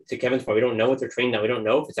know, to Kevin's point, we don't know what they're trained on. We don't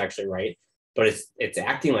know if it's actually right, but it's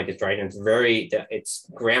acting like it's right. And it's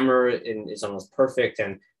grammar and it's almost perfect.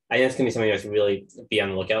 And I think that's gonna be something that's really be on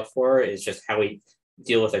the lookout for, is just how we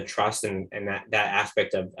deal with a trust and that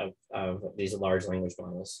aspect of these large language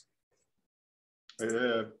models.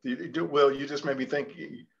 Yeah, Will, you just made me think.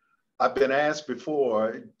 I've been asked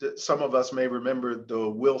before, some of us may remember the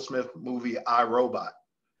Will Smith movie, I, Robot.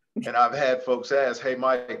 And I've had folks ask, hey,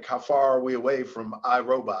 Mike, how far are we away from I,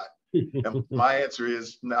 Robot? And my answer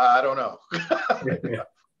is, nah, I don't know.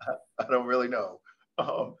 I don't really know.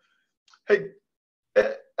 Hey,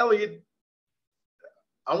 Elliot,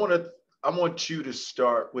 I want you to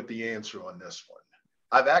start with the answer on this one.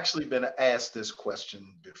 I've actually been asked this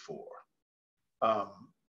question before.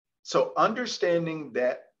 So understanding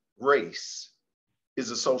that race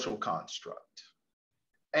is a social construct,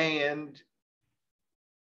 and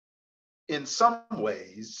in some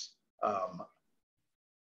ways,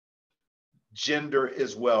 gender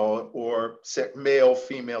as well, or male,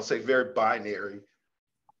 female, say very binary,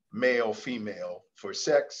 male, female for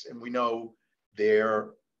sex, and we know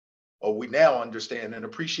we now understand and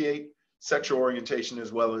appreciate sexual orientation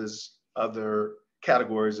as well as other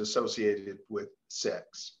categories associated with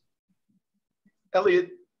sex.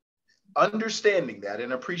 Elliot, understanding that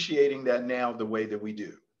and appreciating that now the way that we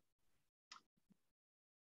do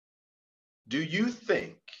you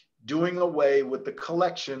think doing away with the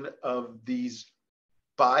collection of these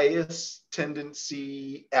bias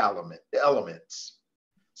tendency elements,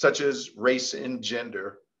 such as race and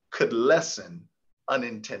gender, could lessen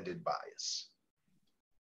unintended bias?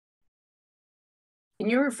 Can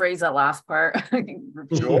you rephrase that last part?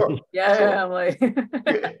 Sure. Yeah, sure. I'm like,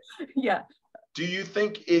 yeah. Do you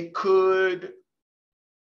think it could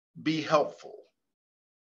be helpful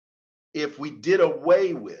if we did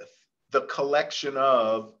away with the collection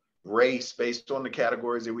of race based on the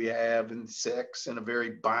categories that we have and sex in a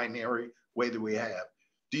very binary way that we have?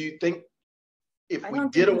 Do you think if we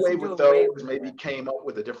did away with those, maybe came up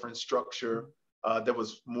with a different structure that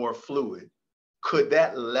was more fluid, could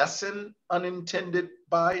that lessen unintended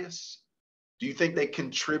bias? Do you think they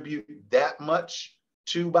contribute that much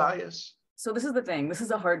to bias? So this is the thing, this is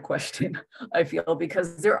a hard question, I feel,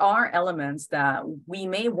 because there are elements that we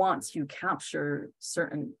may want to capture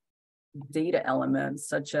certain data elements,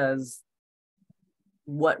 such as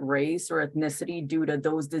what race or ethnicity due to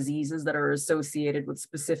those diseases that are associated with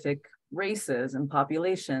specific races and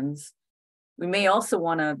populations. We may also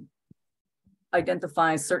want to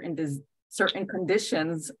identify certain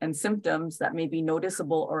conditions and symptoms that may be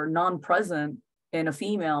noticeable or non-present in a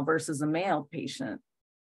female versus a male patient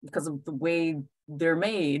because of the way they're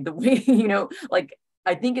made, the way,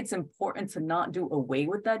 I think it's important to not do away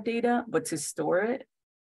with that data, but to store it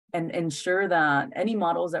and ensure that any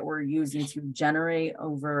models that we're using to generate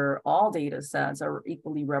over all data sets are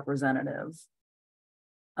equally representative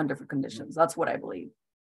on different conditions. That's what I believe.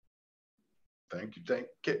 Thank you.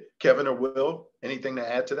 Kevin or Will, anything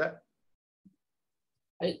to add to that?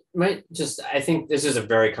 I think this is a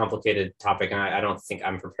very complicated topic, and I don't think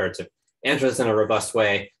I'm prepared to answer this in a robust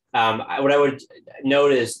way. What I would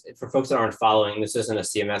note is, for folks that aren't following, this isn't a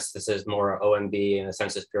CMS, this is more OMB and the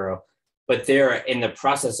Census Bureau, but they're in the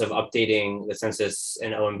process of updating the census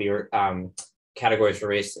and OMB categories for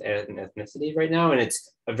race and ethnicity right now, and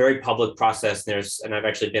it's a very public process. And I've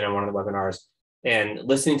actually been on one of the webinars, and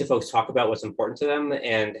listening to folks talk about what's important to them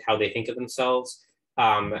and how they think of themselves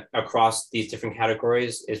across these different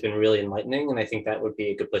categories has been really enlightening. And I think that would be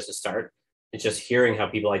a good place to start. It's just hearing how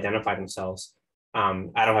people identify themselves.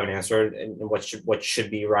 I don't have an answer and what should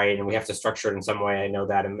be right, and we have to structure it in some way. I know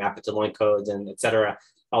that, and map it to link codes and et cetera,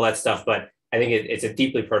 all that stuff. But I think it's a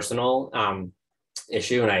deeply personal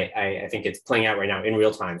issue, and I think it's playing out right now in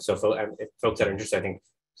real time. So if folks that are interested, I think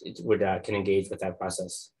it would can engage with that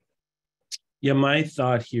process. Yeah, my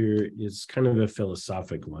thought here is kind of a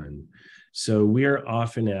philosophic one. So we are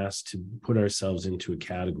often asked to put ourselves into a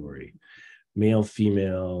category: male,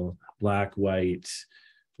 female, black, white,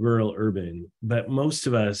 rural, urban. But most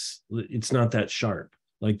of us, it's not that sharp.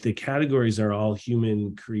 Like, the categories are all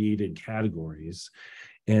human created categories.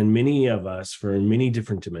 And many of us, for many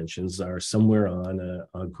different dimensions, are somewhere on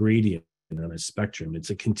a gradient, on a spectrum.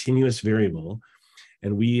 It's a continuous variable.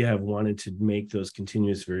 And we have wanted to make those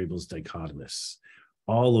continuous variables dichotomous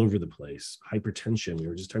all over the place. Hypertension, we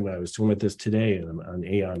were just talking about, I was talking about this today on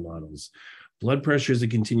AI models. Blood pressure is a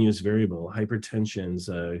continuous variable. Hypertension's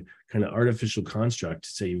a kind of artificial construct to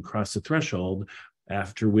say you cross the threshold,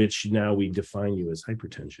 after which now we define you as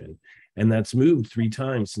hypertension. And that's moved 3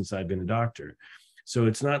 times since I've been a doctor. So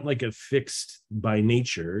it's not like a fixed by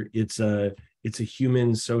nature, it's a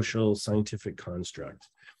human, social, scientific construct.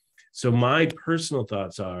 So my personal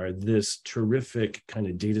thoughts are this terrific kind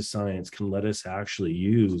of data science can let us actually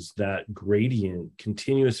use that gradient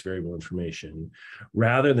continuous variable information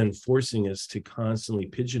rather than forcing us to constantly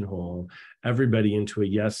pigeonhole everybody into a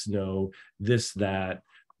yes, no, this, that,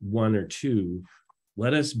 1 or 2.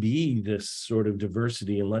 Let us be this sort of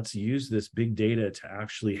diversity, and let's use this big data to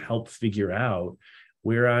actually help figure out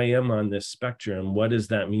where I am on this spectrum. What does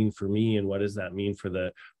that mean for me? And what does that mean for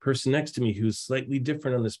the person next to me who's slightly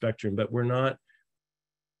different on the spectrum, but we're not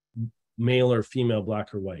male or female,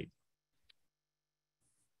 black or white.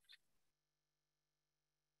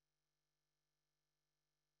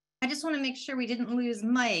 I just want to make sure we didn't lose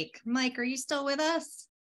Mike. Mike, are you still with us?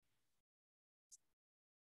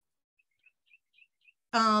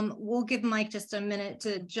 We'll give Mike just a minute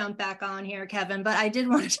to jump back on here, Kevin, but I did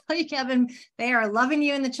want to tell you, Kevin, they are loving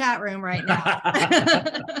you in the chat room right now.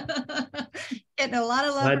 Getting a lot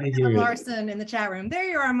of love from Kevin Larsen in the chat room. There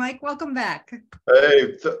you are, Mike. Welcome back.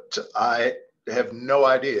 Hey, I have no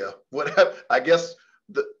idea what happened. I guess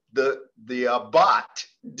the bot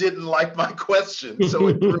didn't like my question, so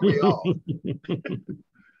it threw me off.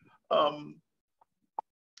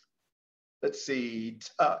 Let's see.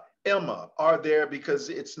 Emma, are there, because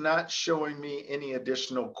it's not showing me any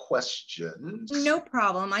additional questions. No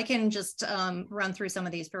problem. I can just run through some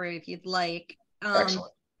of these for you if you'd like.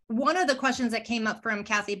 Excellent. One of the questions that came up from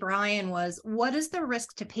Kathy Bryan was, what is the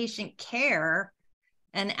risk to patient care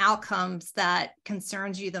and outcomes that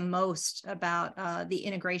concerns you the most about the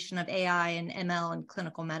integration of AI and ML in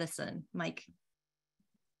clinical medicine? Mike,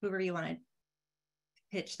 whoever you want to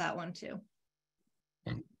pitch that one to.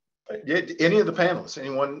 Any of the panelists,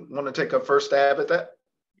 anyone want to take a first stab at that?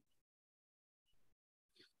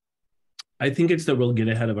 I think it's that we'll get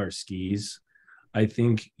ahead of our skis. I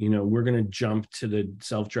think, we're going to jump to the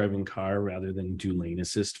self-driving car rather than do lane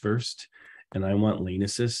assist first. And I want lane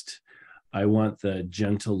assist. I want the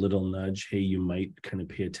gentle little nudge. Hey, you might kind of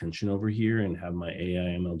pay attention over here, and have my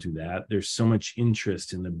AI ML do that. There's so much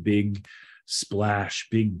interest in the big splash,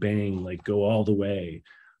 big bang, like go all the way.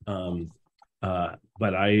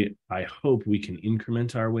 But I hope we can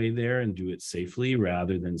increment our way there and do it safely,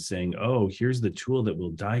 rather than saying, oh, here's the tool that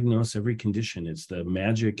will diagnose every condition. It's the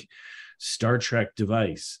magic Star Trek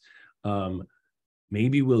device.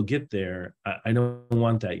 Maybe we'll get there. I don't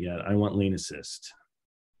want that yet. I want lane assist.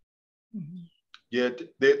 Yeah,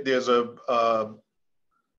 there's a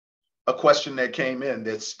question that came in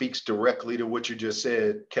that speaks directly to what you just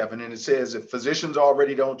said, Kevin. And it says, if physicians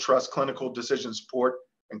already don't trust clinical decision support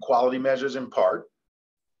and quality measures in part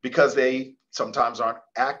because they sometimes aren't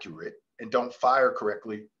accurate and don't fire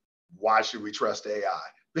correctly, why should we trust AI?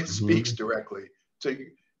 It speaks directly to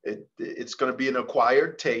it's going to be an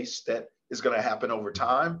acquired taste that is going to happen over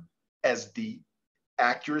time as the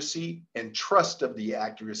accuracy and trust of the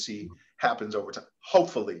accuracy happens over time.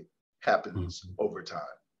 Hopefully happens over time.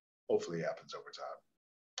 Hopefully happens over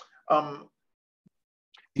time.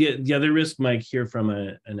 The other risk, Mike, here from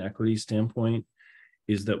an equity standpoint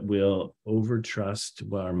is that we'll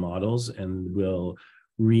overtrust our models and we'll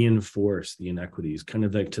reinforce the inequities, kind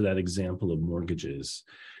of like to that example of mortgages.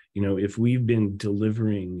 If we've been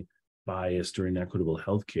delivering biased or inequitable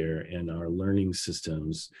healthcare and our learning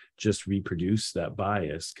systems just reproduce that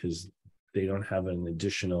bias because they don't have an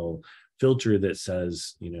additional filter that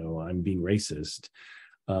says, you know, I'm being racist.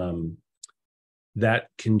 That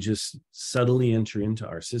can just subtly enter into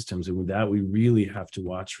our systems. And with that, we really have to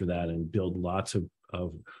watch for that and build lots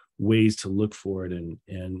of ways to look for it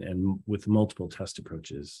and with multiple test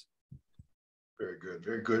approaches. Very good,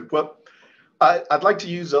 very good. Well, I'd like to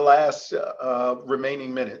use the last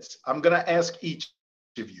remaining minutes. I'm going to ask each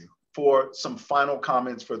of you for some final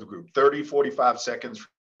comments for the group. 30, 45 seconds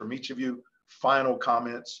from each of you. Final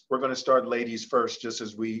comments. We're going to start ladies first, just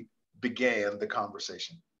as we began the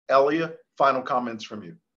conversation. Elia, final comments from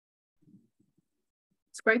you.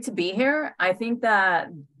 It's great to be here. I think that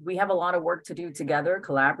we have a lot of work to do together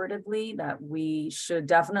collaboratively, that we should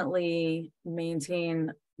definitely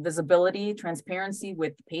maintain visibility, transparency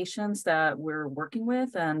with the patients that we're working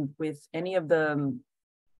with and with anyone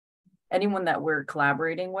that we're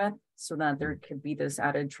collaborating with, so that there could be this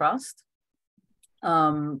added trust.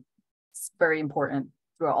 It's very important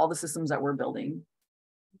throughout all the systems that we're building.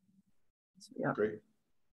 So, yeah. Great.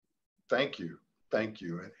 Thank you. Thank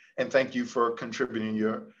you. And thank you for contributing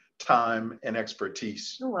your time and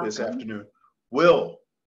expertise this afternoon. Will,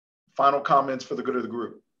 final comments for the good of the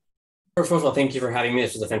group. First of all, thank you for having me.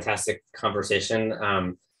 This was a fantastic conversation.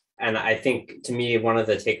 And I think, to me, one of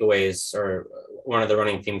the takeaways or one of the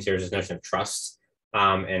running themes here is this notion of trust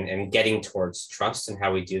and getting towards trust and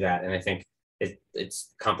how we do that. And I think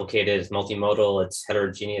it's complicated, it's multimodal, it's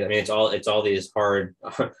heterogeneous. I mean, it's all these hard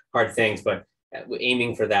things, but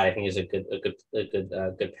aiming for that, I think, is a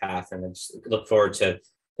good path. And I just look forward to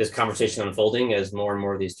this conversation unfolding as more and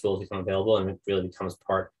more of these tools become available, and it really becomes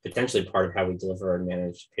potentially part of how we deliver and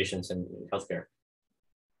manage patients in healthcare.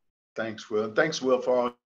 Thanks, Will. Thanks, Will, for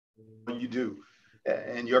all you do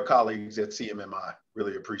and your colleagues at CMMI.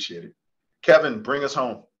 Really appreciate it. Kevin, bring us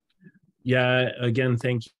home. Yeah, again,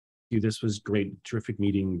 thank you. This was great, terrific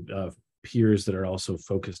meeting peers that are also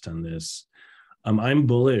focused on this. I'm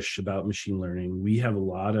bullish about machine learning. We have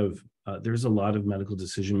there's a lot of medical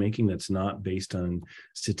decision making that's not based on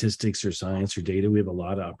statistics or science or data. We have a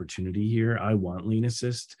lot of opportunity here. I want Lean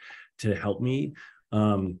Assist to help me.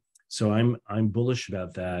 So I'm bullish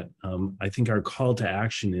about that. I think our call to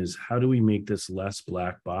action is, how do we make this less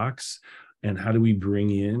black box, and how do we bring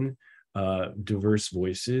in diverse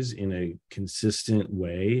voices in a consistent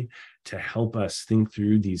way to help us think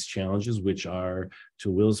through these challenges, which are, to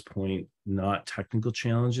Will's point, not technical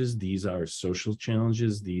challenges. These are social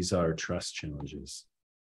challenges. These are trust challenges.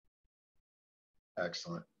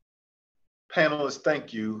 Excellent. Panelists,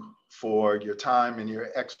 thank you for your time and your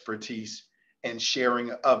expertise and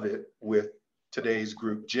sharing of it with today's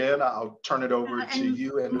group. Jen, I'll turn it over to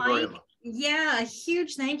you and Grandma. Yeah, a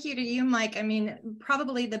huge thank you to you, Mike. I mean,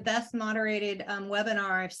 probably the best moderated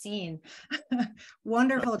webinar I've seen.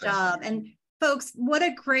 Wonderful job. And folks, what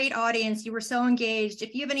a great audience. You were so engaged.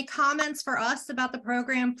 If you have any comments for us about the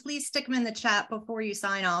program, please stick them in the chat before you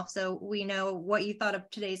sign off, so we know what you thought of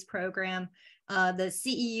today's program. The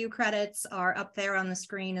CEU credits are up there on the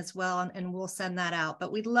screen as well, and we'll send that out.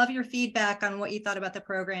 But we'd love your feedback on what you thought about the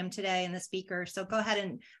program today and the speaker. So go ahead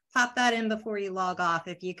and pop that in before you log off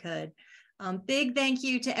if you could. Big thank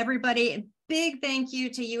you to everybody. Big thank you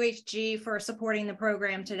to UHG for supporting the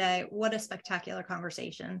program today. What a spectacular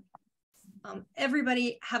conversation.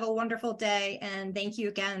 Everybody have a wonderful day, and thank you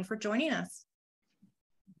again for joining us.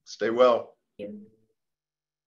 Stay well. Thank you.